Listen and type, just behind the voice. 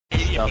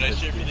but I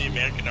serve in the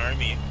American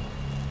Army.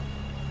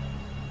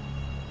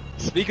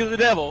 Speak of the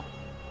devil.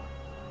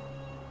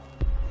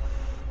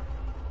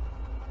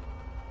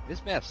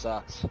 This map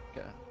sucks.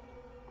 God.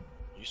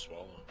 You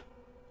swallow.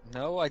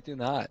 No, I do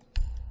not.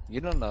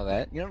 You don't know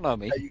that. You don't know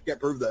me. Yeah, you can't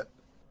prove that.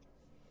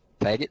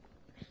 Faggot.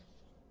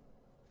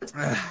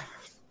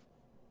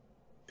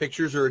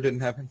 Pictures or it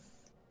didn't happen?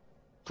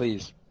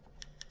 Please.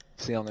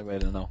 It's the only way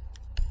to know.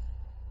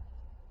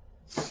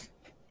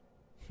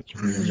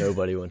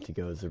 Nobody wants to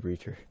go as a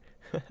breacher.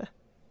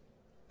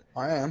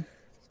 I am.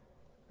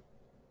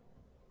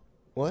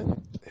 What?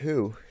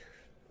 Who?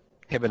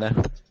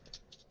 Hibana.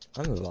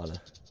 I'm Ivana.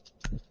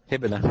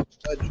 Hibana.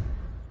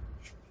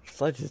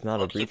 Sledge is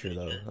not a breacher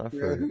though. Not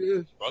for...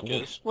 Buck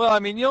is. Well, I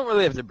mean, you don't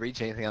really have to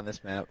breach anything on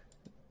this map.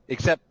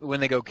 Except when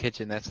they go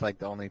kitchen, that's like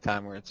the only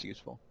time where it's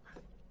useful.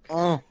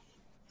 Oh.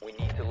 We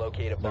need to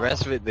locate a bomb. The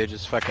rest of it, they're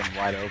just fucking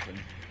wide open.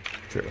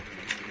 True.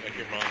 Like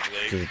your mom's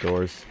leg. Just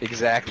doors.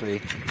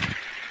 Exactly.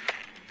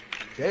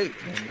 Jake,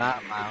 They're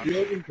not loud. you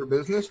open for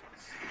business?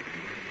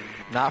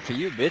 Not for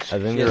you, bitch.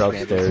 I think Yes, they're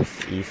man. upstairs,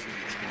 east.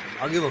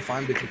 I'll give a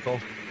fine bitch a call.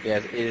 Yeah,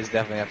 it is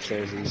definitely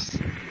upstairs east.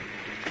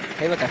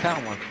 Hey, look, I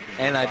found one.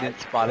 And I didn't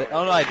spot it.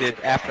 Oh, no, I did.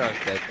 After I was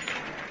dead.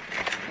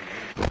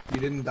 You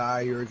didn't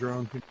die, you're a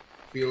drone.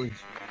 Feelings.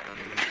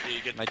 Yeah,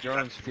 you get My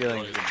drone's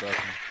feelings are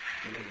broken.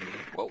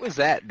 What was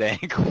that,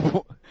 Dank?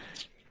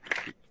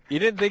 You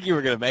didn't think you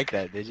were going to make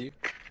that, did you?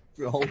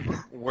 No.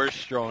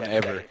 Worst drone 10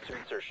 ever. seconds to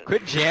insertion.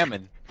 Quit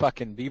jamming.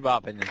 Fucking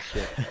bebopping and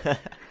shit.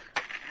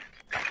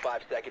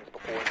 5 seconds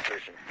before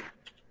insertion.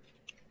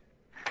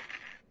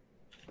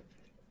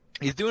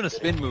 He's doing a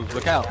spin move.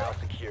 Look out. Now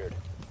secured.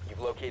 You've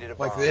located a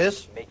bomb. Like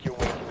this? Make your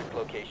way to its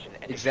location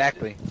and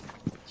Exactly.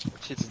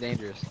 Shit's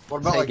dangerous.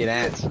 What about Say like get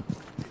this? ants.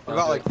 What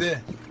about like this?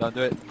 Don't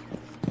do it.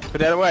 Put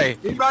that away.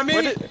 Be by me!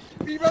 What did-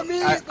 Be by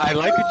me! I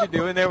like what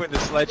you're doing there with the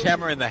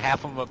sledgehammer and the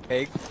half of a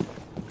pig.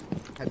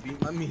 I beat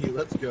by me,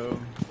 let's go.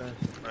 Right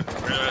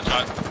on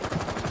shot.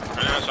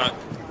 Right on shot.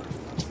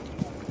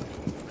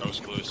 That was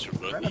close to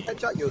Right, Boogie.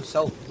 headshot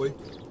yourself, boy.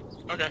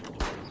 Okay.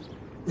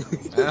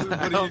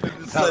 I don't think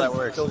that's how that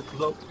works.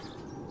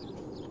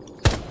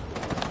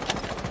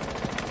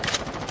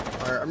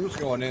 Alright, I'm just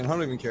going in. I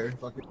don't even care.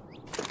 Fuck it.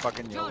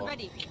 Fucking Drone YOLO.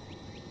 ready.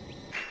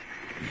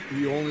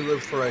 You only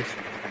live thrice.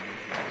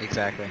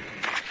 Exactly.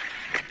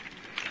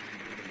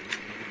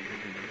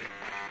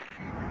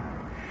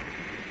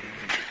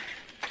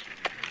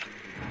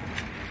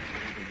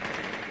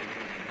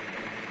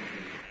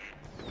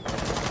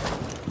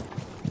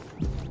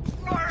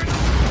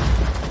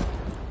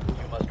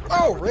 you must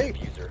Oh, recover the rape.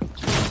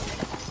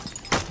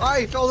 diffuser. Ah,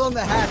 he fell down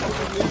the hatch.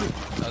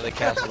 Oh, they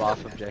castled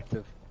off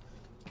objective.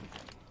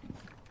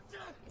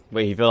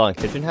 Wait, he fell on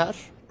kitchen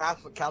hatch?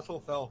 Castle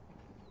fell.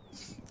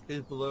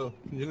 He's below.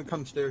 He's gonna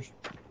come stairs.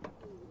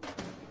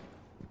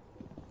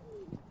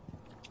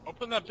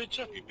 Open that bitch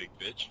up, you big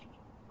bitch.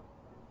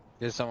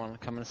 There's someone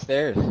coming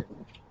stairs.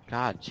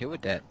 God, chill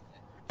with that.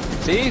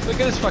 See? Look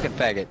at this fucking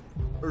faggot.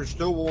 There's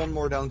still one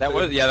more downstairs. That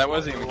was, yeah, that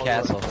wasn't even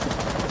Castle.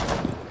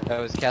 That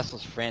was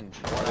Castle's friend.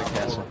 Other Four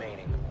Castle.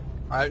 remaining.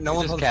 Alright, no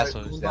It's one's just on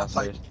Castle site. who's No one's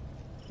on downstairs.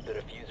 The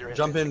diffuser has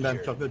Jump been in, Ben.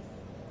 secured. Jump in.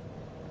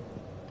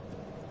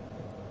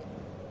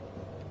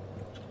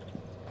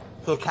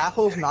 So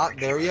Castle's not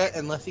there yet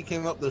unless he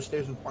came up those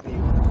stairs in front of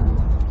you.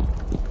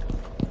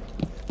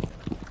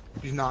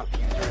 He's not.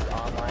 Diffuser is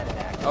online and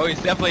active. Oh,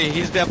 he's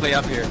definitely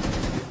up here.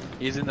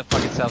 He's in the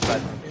fucking south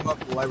side. Came up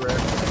the library.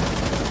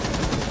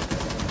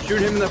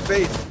 Shoot him in the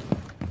face.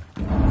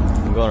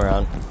 I'm going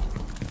around.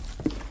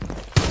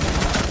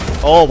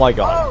 Oh my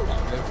god.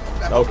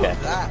 That Okay. was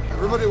that.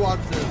 Everybody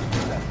wants to.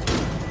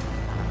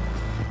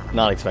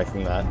 Not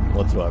expecting that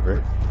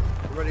whatsoever.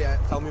 Everybody,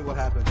 tell me what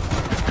happened.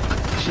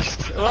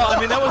 Well, I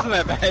mean, that wasn't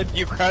that bad.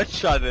 You crouch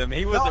shot him.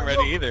 He wasn't No,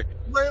 ready no. either.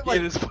 Right, He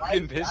had his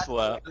fucking right pistol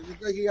back. out. It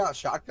looked like he got a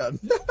shotgun.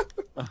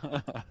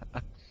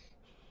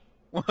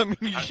 Well, I mean,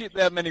 you shoot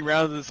that many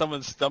rounds in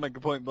someone's stomach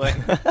point blank.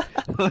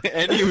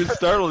 And he was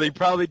startled. He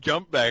probably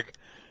jumped back.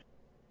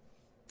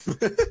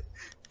 The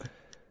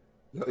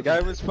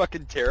guy was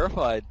fucking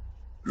terrified.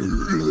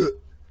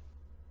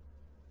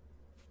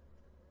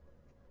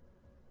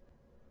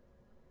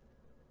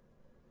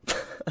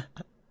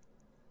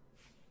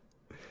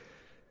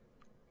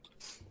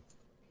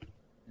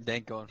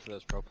 Dank going for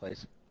those pro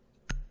plays.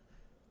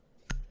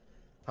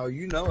 How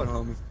you know it,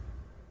 homie?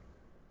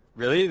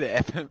 Really? The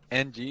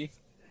FMNG?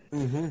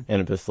 Mm-hmm.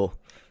 And a pistol.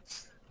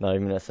 Not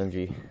even an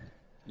SMG.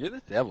 You're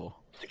the devil.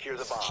 Secure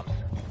the bombs.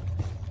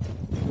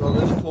 Bro,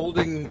 this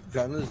folding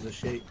gun is the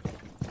shape.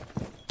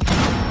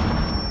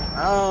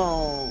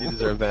 Ow! You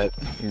deserve that.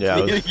 Yeah,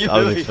 I was, You I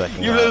was literally-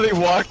 expecting You that.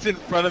 literally walked in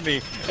front of me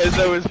as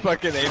I was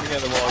fucking aiming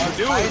at the wall. You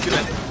knew it was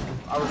gonna...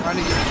 I was trying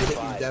to get you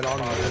to hit you dead on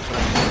with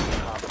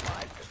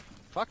Compromised.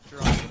 Fuck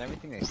drones and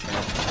everything they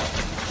stand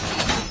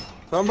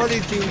for. Somebody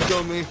team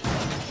kill me.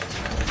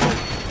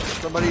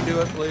 Somebody do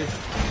it, please.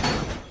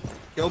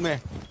 Kill me.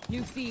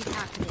 New feed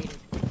activated.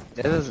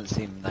 That doesn't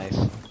seem nice.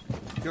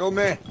 Kill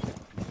me.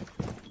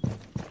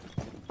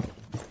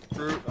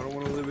 Screw it, I don't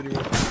want to live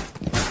anymore.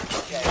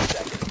 10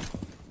 seconds.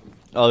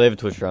 Oh, they have a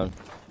Twitch drone.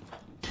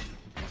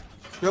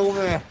 Kill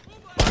me. You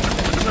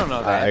don't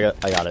know that.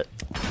 I got it.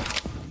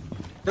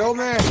 Kill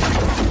me. Op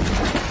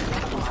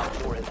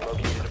 4 has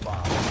located a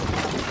bomb.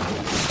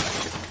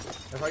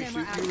 If I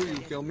shoot you, will you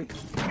kill me?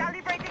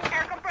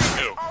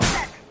 Who?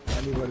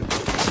 Anybody.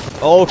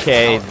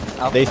 Okay,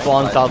 I'll they fight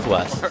spawn fight.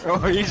 southwest.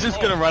 Or he's just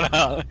gonna run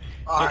out.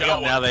 I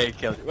got Now they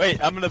killed you. Wait,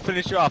 I'm gonna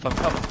finish you off. I'm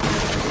coming.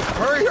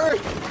 Hurry, hurry.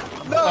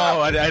 No.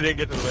 Oh, I didn't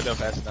get to the window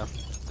fast enough.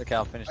 It's okay,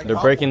 I'll finish They're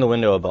it. breaking the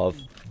window above.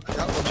 I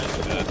got one.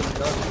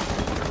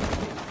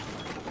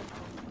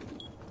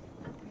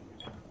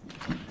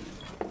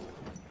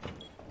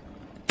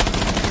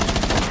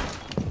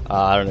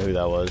 I don't know who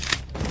that was.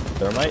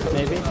 Thermite,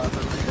 maybe? I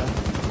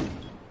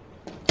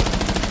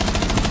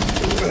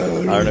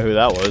don't know who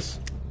that was.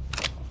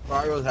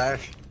 Mario's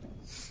Ash.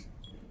 I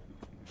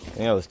think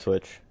that was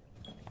Twitch.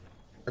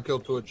 I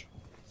killed Twitch.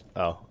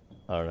 Oh,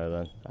 I don't know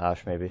then.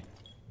 Ash, maybe.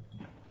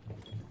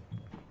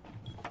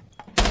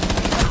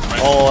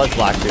 Oh, that's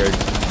Blackbeard.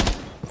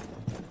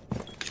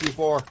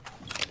 Q4.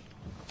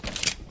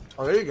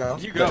 Oh, there you go.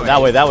 You go.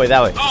 That way, that way,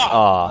 that way. Ah!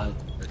 Ah,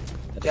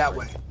 That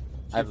way.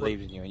 I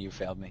believed in you and you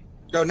failed me.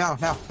 Go now,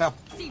 now, now.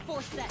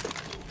 C4 set.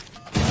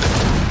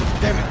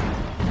 Damn it.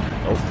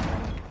 oh.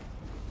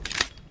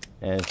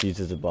 And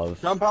fuses above.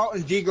 Jump out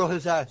and deagle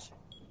his ass.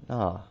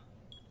 Ah.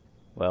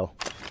 Well.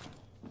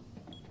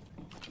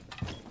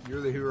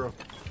 You're the hero.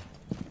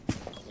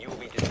 You will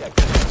be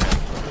detected.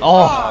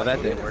 Oh! Oh,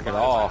 that didn't work at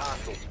all.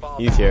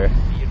 He's here.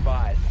 Be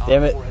advised. Op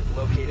Damn it. 4 has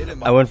located a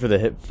I went for the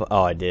hip.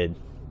 Oh, I did.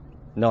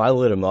 No, I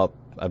lit him up.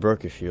 I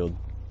broke his shield.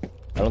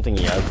 I don't think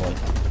he has one.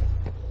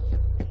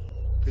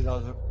 He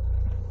doesn't.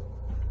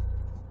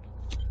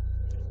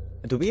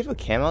 Do we have a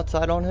cam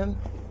outside on him?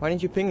 Why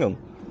didn't you ping him?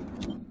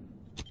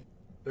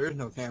 There is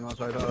no cam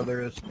outside. Oh,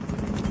 there is.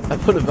 I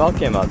put a Val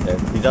cam out there.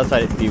 He's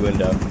outside at B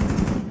window.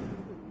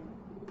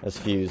 That's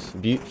Fuse.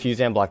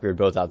 Fuse and Blackbeard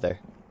both out there.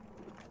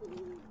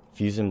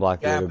 Fuse and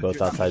Blackbeard Yeah, are but both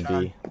you're not outside shy.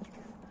 B.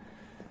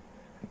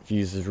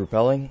 Fuse is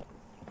repelling.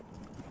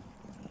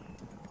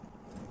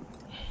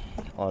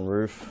 On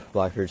roof.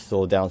 Blackbeard's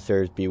still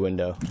downstairs B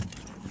window.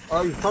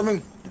 Oh, he's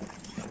coming.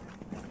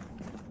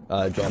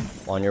 Jump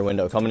on your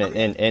window. Coming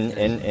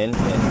in.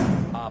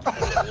 Op 4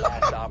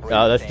 last operator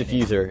Oh, that's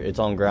standing. Diffuser. It's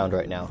on ground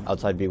right now.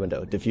 Outside B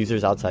window.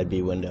 Diffuser's outside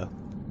B window.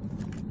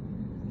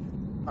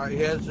 Alright, he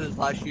has his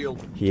last shield.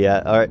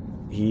 Alright.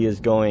 He is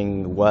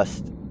going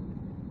west.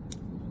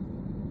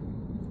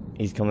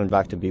 He's coming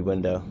back to B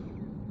window.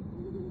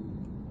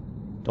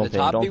 Don't The ping,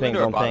 top don't B ping,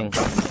 window or don't ping.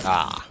 bottom?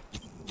 Ah.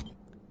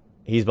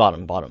 He's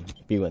bottom,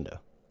 B window.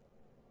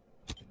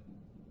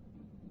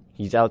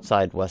 He's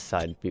outside west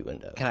side B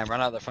window. Can I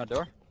run out the front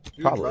door?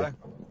 You can Probably. try.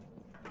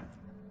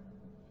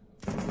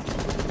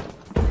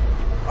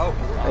 Oh,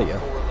 There you go.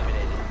 4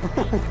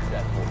 eliminated. Being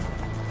successful.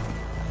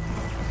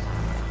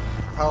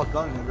 how it's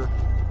done, nigga.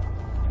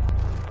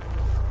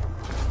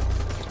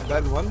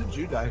 Ben, when did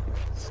you die?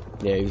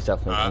 Yeah, he's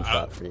definitely one I-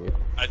 shot for you.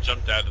 I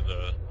jumped out of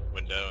the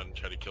window and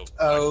tried to kill.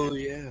 Oh,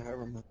 yeah, I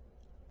remember.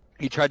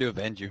 He tried to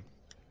avenge you.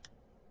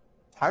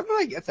 How did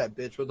I get that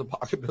bitch with the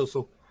pocket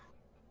pistol?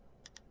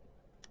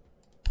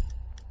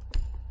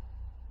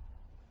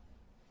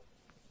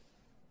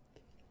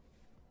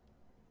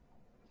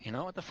 You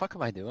know, what the fuck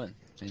am I doing?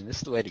 I mean, this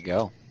is the way to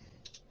go.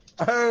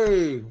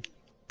 Hey!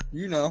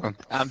 You know.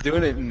 I'm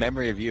doing it in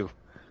memory of you.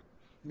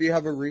 Do you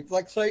have a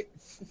reflex sight?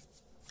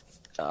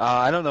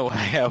 I don't know what I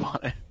have on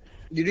it.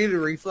 You need a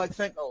reflex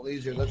sight? Oh,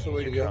 laser. That's the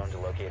way to go. Drone to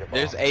locate a bomb.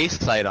 There's a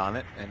sight on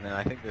it, and then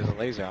I think there's a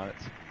laser on it.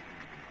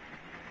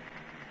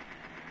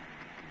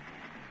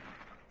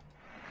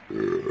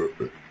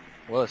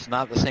 Well, it's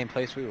not the same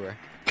place we were.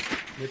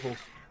 Nipples.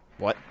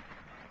 What?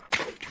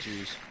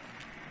 Jews.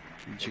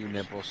 Jew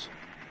nipples.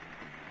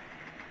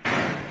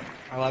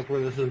 I like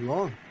where this is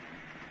going.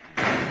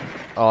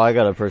 Oh, I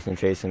got a person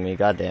chasing me.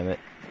 God damn it.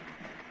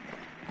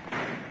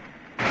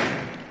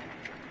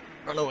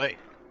 Run away.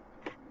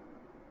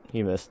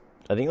 He missed.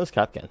 I think it was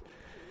Capcan.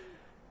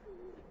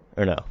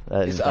 Or no,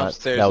 that He's is not.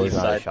 upstairs That was east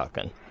not a side.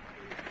 shotgun.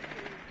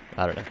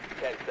 I don't know.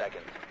 10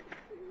 seconds.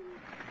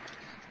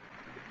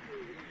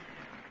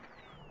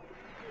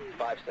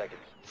 5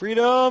 seconds.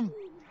 Freedom!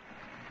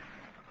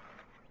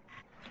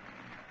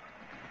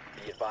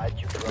 Be advised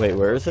you drone Wait,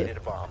 where has is it? located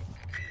a bomb.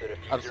 The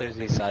diffuser Upstairs has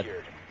been east side.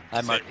 secured.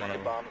 I marked Same one of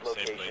The them. bomb's Same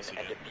location place and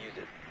again. defuse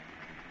it.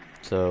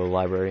 So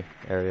library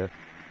area.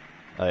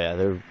 Oh yeah,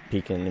 they're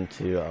peeking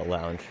into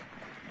lounge.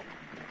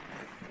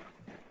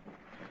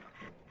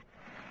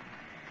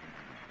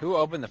 Who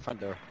opened the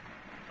front door?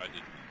 I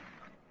did.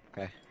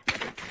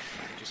 Okay.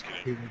 Just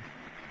kidding.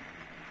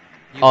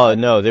 You Oh said-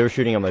 no, they were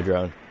shooting at my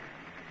drone.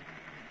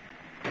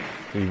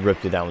 He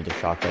ripped it down with the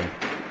shotgun.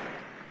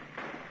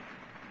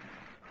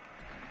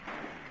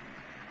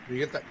 Do you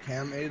get that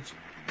cam aids?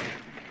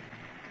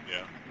 Yeah.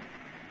 You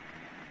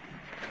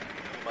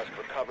must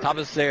recover Top of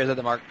the stairs at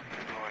the mark.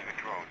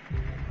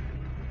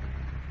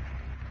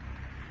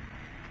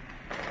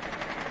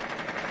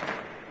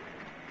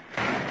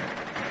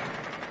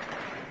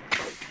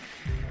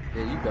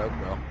 There you go,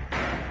 bro.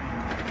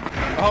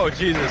 Oh,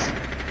 Jesus.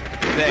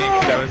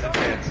 Thanks, that was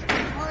intense.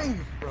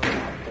 Fine, bro.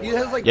 He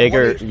has like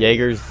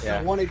Jaeger's.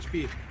 Yeah. 1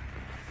 HP.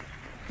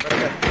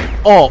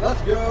 Oh,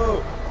 Let's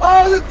go!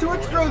 Oh, the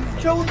Twitch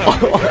drone's killing me!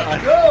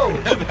 Let's go!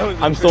 That was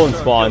a I'm still in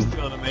quick spawn.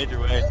 throw, just in a major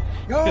way.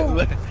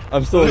 Go!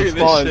 I'm still Look in at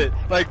this spawn. shit.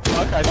 Like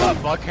Buck, I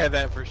thought Buck had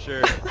that for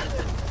sure.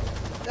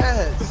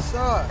 That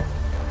sucks.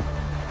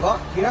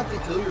 Buck, you have to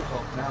kill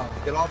yourself now.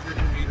 Get off your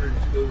computer and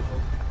just kill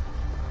yourself.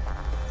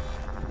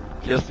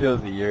 Just the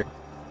other year.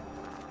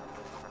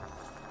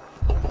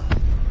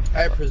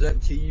 I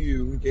present to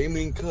you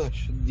Gaming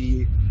Kush,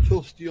 the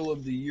Kill Steal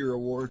of the Year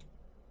award.